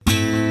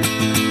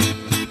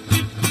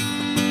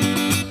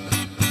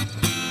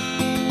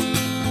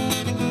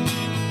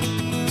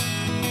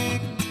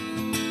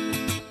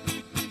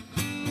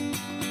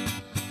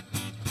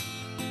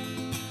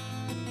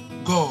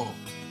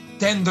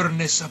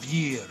stubbornness of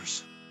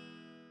years.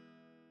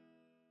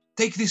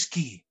 Take this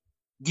key,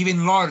 give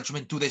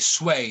enlargement to this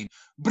swain,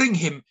 bring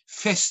him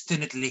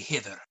festinately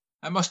hither.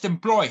 I must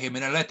employ him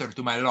in a letter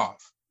to my love.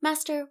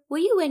 Master, will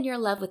you win your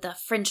love with a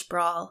French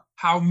brawl?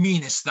 How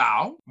meanest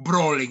thou,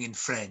 brawling in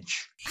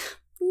French?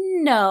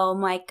 No,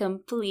 my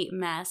complete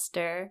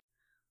master,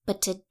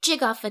 but to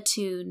jig off a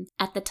tune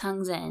at the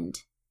tongue's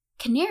end.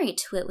 Canary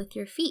to it with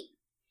your feet.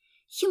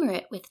 Humor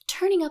it with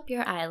turning up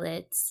your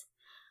eyelids.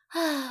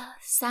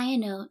 Sigh a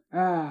note,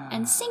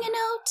 and sing a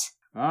note.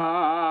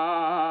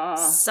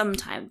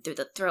 Sometime through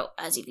the throat,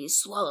 as if you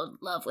swallowed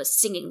love with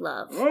singing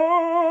love.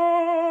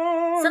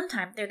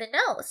 Sometime through the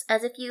nose,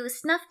 as if you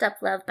snuffed up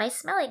love by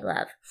smelling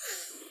love.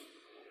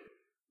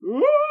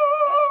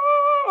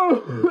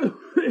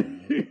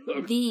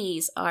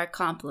 These are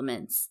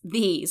compliments.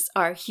 These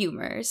are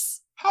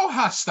humors. How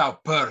hast thou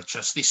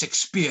purchased this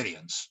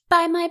experience?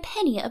 By my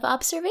penny of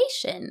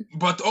observation.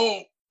 But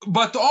oh!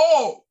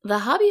 The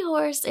hobby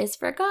horse is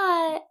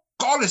forgot.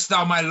 Callest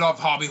thou my love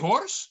hobby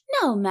horse?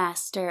 No,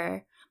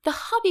 master. The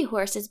hobby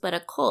horse is but a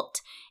colt,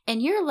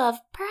 and your love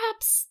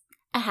perhaps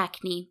a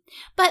hackney.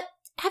 But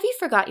have you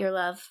forgot your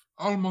love?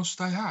 Almost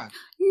I had.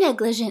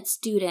 Negligent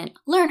student,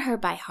 learn her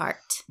by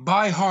heart.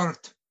 By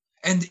heart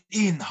and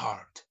in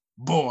heart,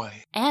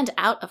 boy. And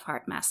out of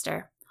heart,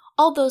 master.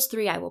 All those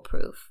three I will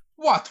prove.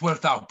 What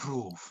wilt thou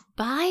prove?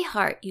 By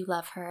heart you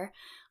love her,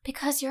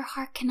 because your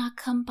heart cannot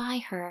come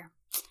by her.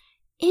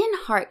 In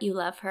heart you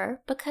love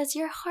her, because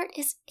your heart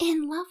is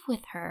in love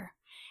with her.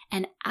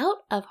 And out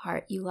of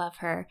heart you love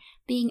her,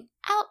 being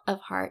out of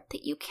heart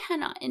that you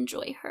cannot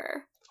enjoy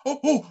her.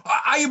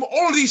 I am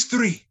all these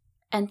three.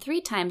 And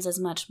 3 times as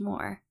much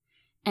more.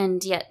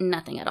 And yet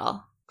nothing at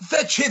all.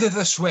 Fetch hither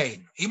the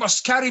swain. He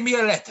must carry me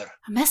a letter.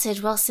 A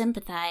message well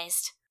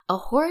sympathized. A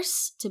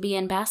horse to be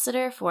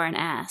ambassador for an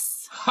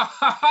ass.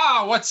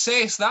 Ha! What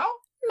sayest thou?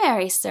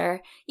 Marry,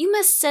 sir, you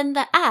must send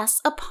the ass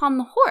upon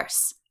the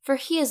horse, for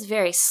he is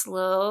very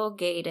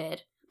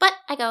slow-gaited. But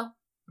I go.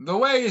 The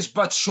way is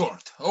but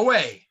short.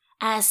 Away.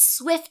 As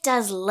swift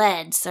as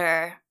lead,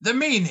 sir. The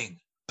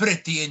meaning,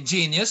 pretty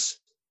ingenious.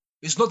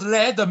 Is not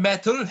lead a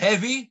metal,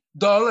 heavy,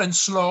 dull, and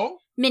slow?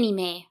 Many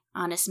may,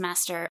 honest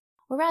master.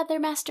 Or rather,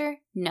 master,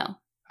 no.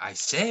 I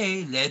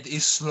say lead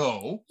is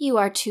slow. You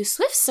are too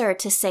swift, sir,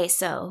 to say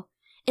so.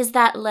 Is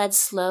that lead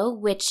slow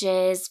which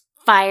is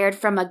fired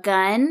from a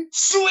gun?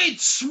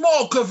 Sweet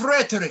smoke of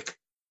rhetoric!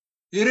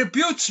 He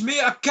reputes me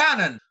a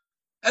cannon,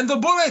 and the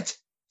bullet,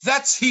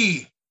 that's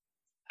he.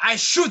 I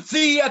shoot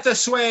thee at the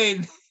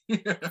swain.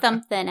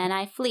 Thump then, and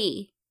I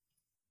flee.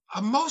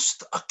 A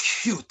most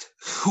acute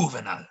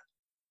juvenal,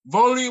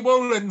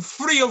 voluble and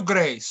free of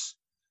grace.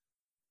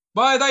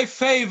 By thy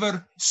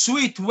favour,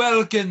 sweet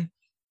welkin,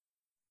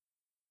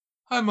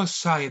 I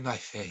must sigh in thy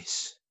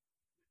face.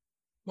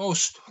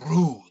 Most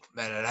rude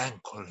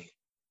melancholy,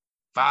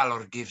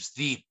 valor gives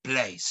thee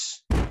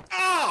place.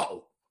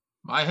 Ow!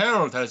 My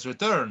herald has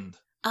returned.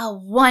 A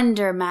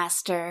wonder,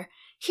 master.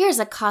 Here's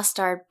a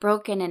costard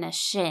broken in a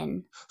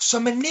shin.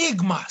 Some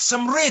enigma,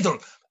 some riddle.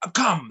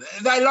 Come,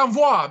 thy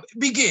l'envoi,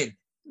 begin.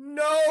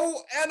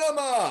 No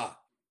enema!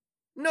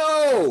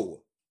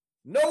 No!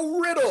 No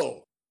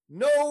riddle!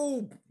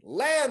 No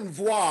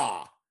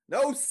l'envoi!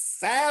 No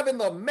salve in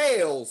the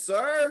mail,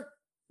 sir!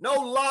 No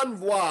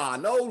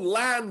l'envoi! No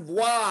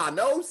l'envoi!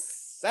 No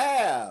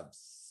salve,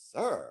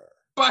 sir!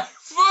 By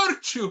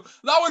virtue,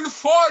 thou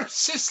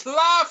enforcest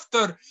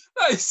laughter.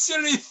 Thy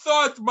silly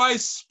thought, my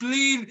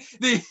spleen,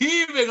 the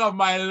heaving of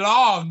my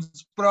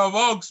lungs,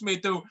 provokes me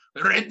to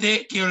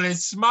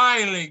ridiculous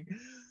smiling.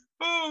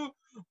 Oh,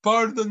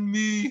 pardon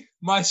me,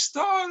 my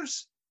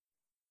stars.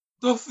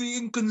 Doth the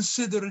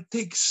inconsiderate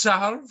take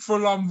salve for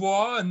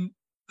l'envoi, and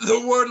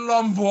the word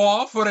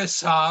l'envoi for a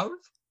salve?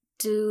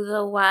 Do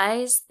the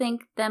wise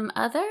think them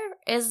other?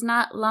 Is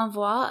not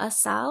l'envoi a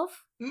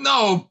salve?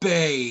 No,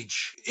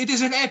 page. It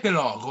is an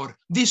epilogue or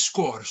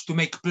discourse to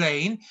make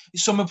plain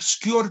some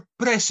obscure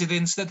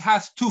precedents that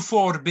hath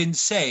tofore been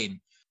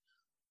seen.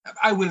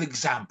 I will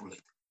example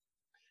it.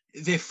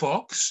 The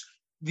fox,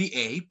 the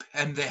ape,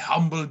 and the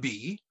humble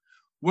bee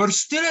were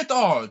still at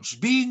odds,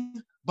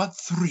 being but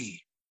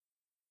 3.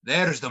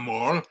 There's the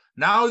moral.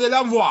 Now the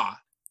l'envoi.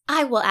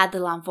 I will add the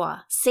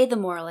l'envoi. Say the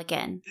moral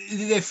again.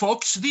 The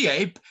fox, the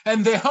ape,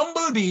 and the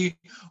humble bee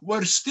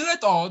were still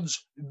at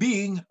odds,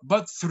 being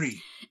but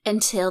 3.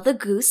 Until the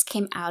goose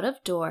came out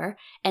of door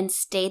and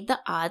stayed the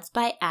odds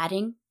by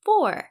adding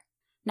 4.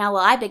 Now will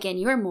I begin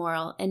your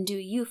moral, and do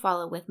you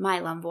follow with my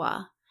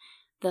l'envoi.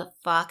 The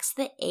fox,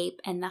 the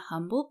ape, and the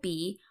humble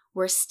bee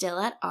were still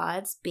at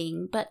odds,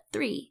 being but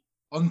 3.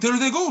 Until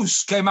the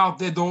goose came out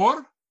the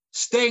door,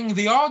 staying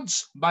the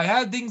odds by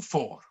adding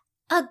 4.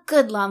 A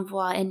good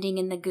l'envoi ending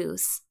in the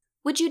goose.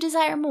 Would you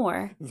desire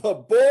more? The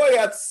boy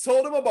hath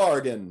sold him a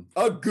bargain.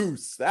 A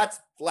goose, that's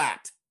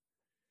flat.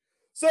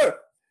 Sir,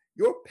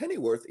 your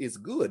pennyworth is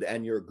good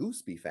and your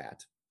goose be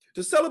fat.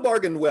 To sell a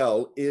bargain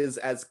well is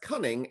as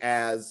cunning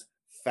as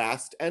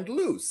fast and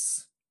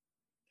loose.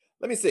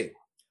 Let me see.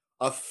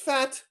 A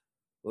fat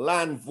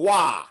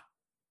l'envoi.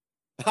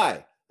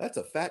 Aye, that's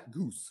a fat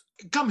goose.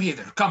 Come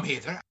hither, come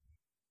hither.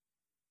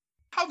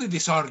 How did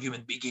this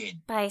argument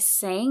begin? By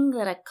saying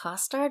that a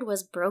costard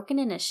was broken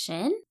in a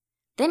shin,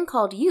 then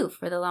called you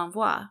for the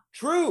l'envoi.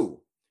 True.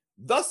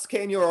 Thus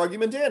came your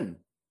argument in.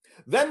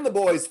 Then the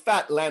boy's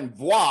fat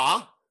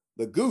l'envoi,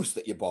 the goose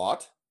that you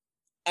bought,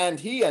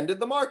 and he ended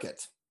the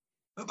market.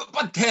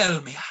 But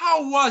tell me,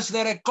 how was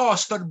there a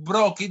costard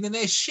broken in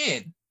a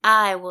shin?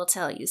 I will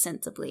tell you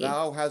sensibly.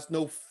 Thou hast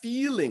no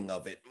feeling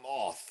of it,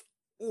 moth.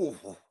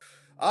 Ooh.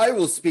 I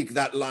will speak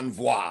that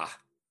l'envoi.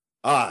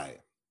 I,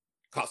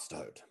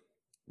 costard,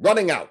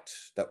 running out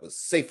that was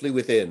safely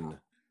within,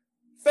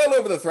 fell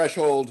over the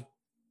threshold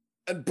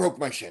and broke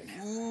my shin.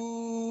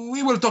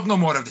 We will talk no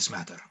more of this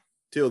matter.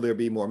 Till there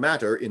be more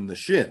matter in the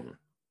shin.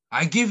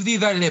 I give thee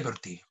thy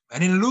liberty,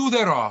 and in lieu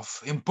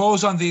thereof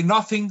impose on thee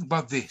nothing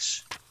but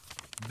this.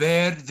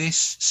 Bear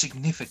this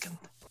significant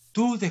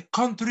to the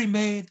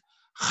country-maid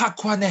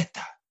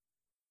Jacuaneta.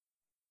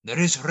 There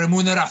is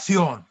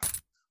remuneración.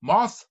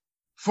 Moth,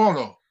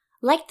 follow.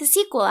 Like the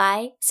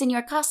sequel,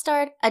 Senor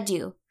Costard,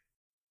 adieu.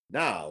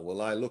 Now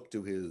will I look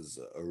to his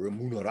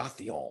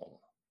remuneración.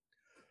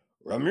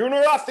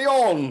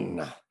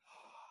 Remuneración!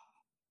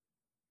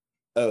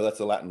 Oh, that's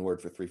a Latin word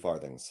for 3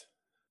 farthings.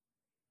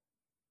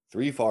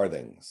 3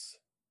 farthings.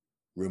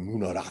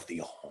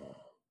 Remuneración.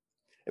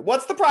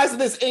 What's the price of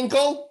this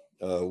inkle?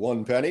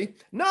 1 penny.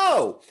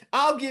 No,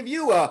 I'll give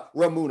you a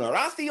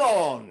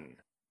remuneración.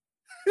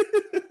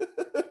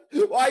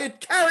 Why, it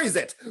carries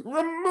it.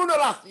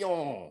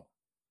 Remuneración.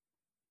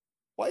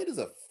 Why, it is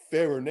a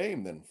fairer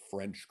name than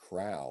French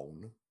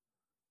crown.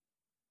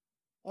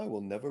 I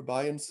will never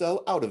buy and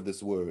sell out of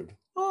this word.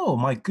 Oh,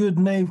 my good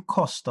knave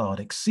Costard,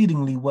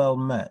 exceedingly well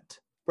met.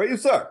 Pray you,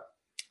 sir,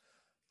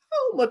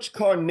 how much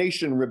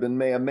carnation ribbon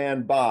may a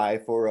man buy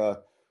for a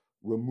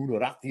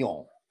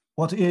remuneración?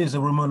 What is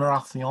a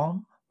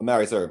remuneration?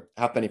 Marry, sir,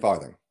 halfpenny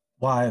farthing.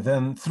 Why,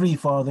 then 3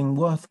 farthing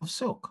worth of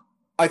silk.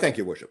 I thank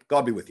your worship.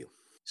 God be with you.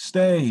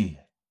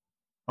 Stay,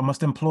 I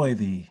must employ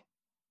thee.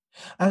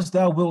 As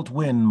thou wilt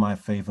win my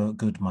favour,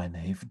 good my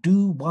knave,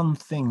 do one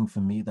thing for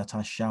me that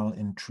I shall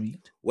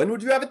entreat. When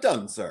would you have it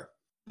done, sir?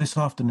 This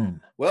afternoon.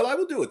 Well, I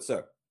will do it,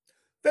 sir.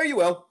 Fare you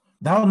well.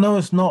 Thou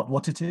knowest not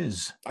what it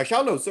is. I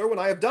shall know, sir, when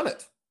I have done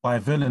it. Why,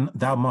 villain,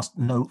 thou must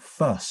know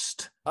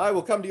first. I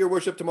will come to your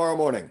worship tomorrow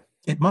morning.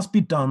 It must be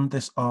done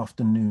this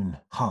afternoon.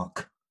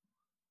 Hark.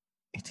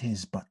 It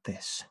is but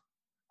this.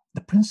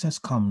 The princess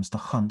comes to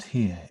hunt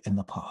here in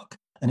the park,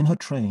 and in her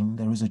train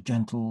there is a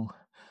gentle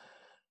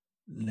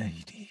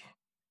lady.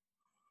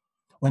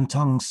 When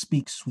tongues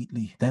speak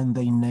sweetly, then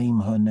they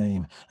name her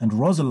name, and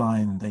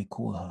Rosaline they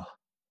call her.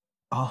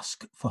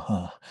 Ask for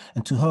her,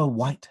 and to her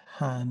white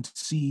hand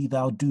see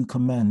thou do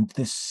commend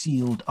this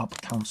sealed up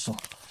counsel.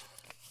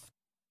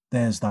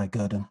 There's thy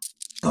guerdon.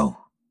 Go.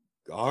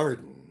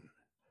 Garden.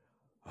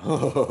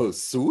 Oh,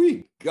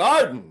 sweet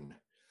garden.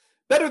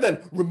 Better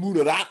than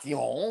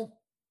remuneration.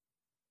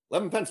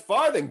 11 pence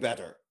farthing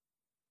better.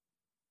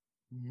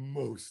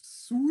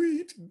 Most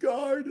sweet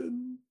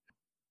garden.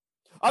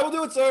 I will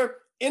do it, sir.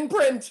 In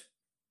print.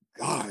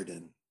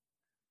 Garden.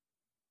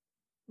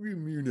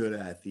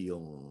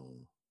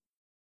 Remuneration.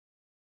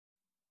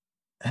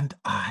 And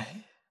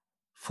I,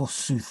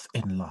 forsooth,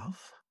 in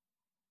love?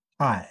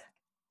 I,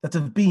 that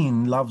have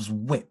been love's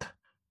whip,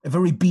 a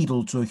very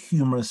beadle to a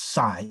humorous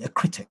sigh, a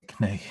critic,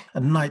 nay, a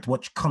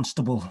night-watch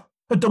constable,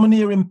 a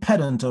domineering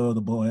pedant o'er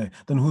the boy,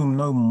 than whom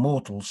no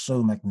mortal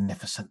so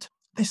magnificent.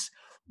 This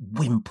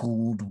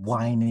wimpled,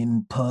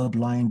 whining,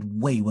 purblind,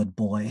 wayward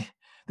boy,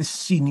 this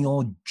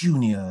senior,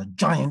 junior,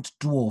 giant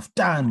dwarf,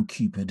 Dan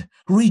Cupid,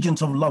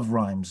 regent of love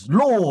rhymes,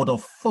 lord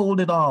of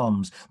folded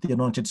arms, the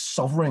anointed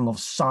sovereign of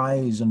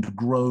sighs and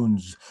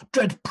groans,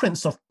 dread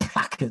prince of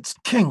plackets,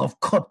 king of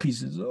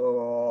codpieces.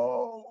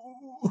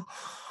 Oh,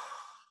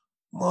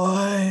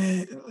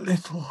 my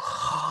little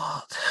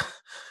heart.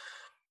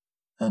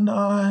 And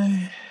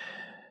I,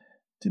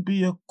 to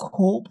be a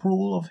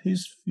corporal of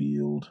his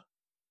field.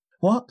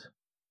 What?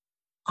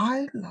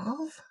 I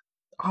love?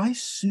 I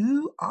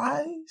sue?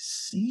 I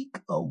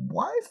seek a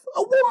wife?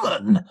 A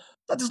woman?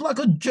 That is like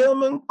a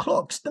German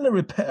clock, still a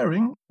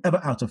repairing, ever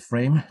out of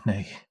frame,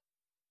 nay,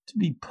 to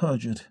be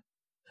perjured,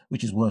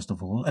 which is worst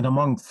of all, and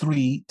among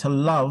 3, to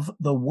love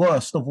the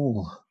worst of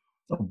all.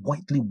 A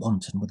whitely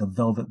wanton with a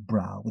velvet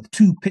brow, with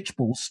 2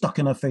 pitchballs stuck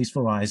in her face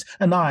for eyes,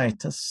 and I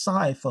to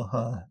sigh for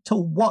her, to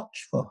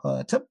watch for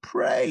her, to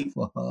pray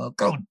for her.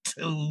 Go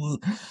to!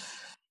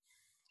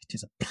 It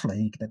is a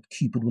plague that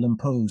Cupid will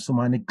impose for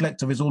my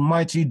neglect of his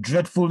almighty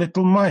dreadful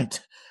little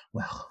might.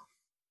 Well,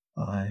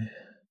 I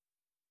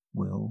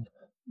will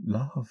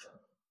love,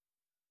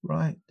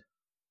 write,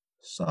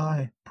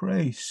 sigh,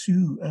 pray,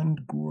 sue,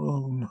 and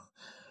groan.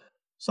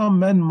 Some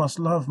men must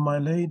love my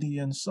lady,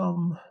 and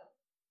some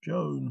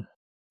Joan.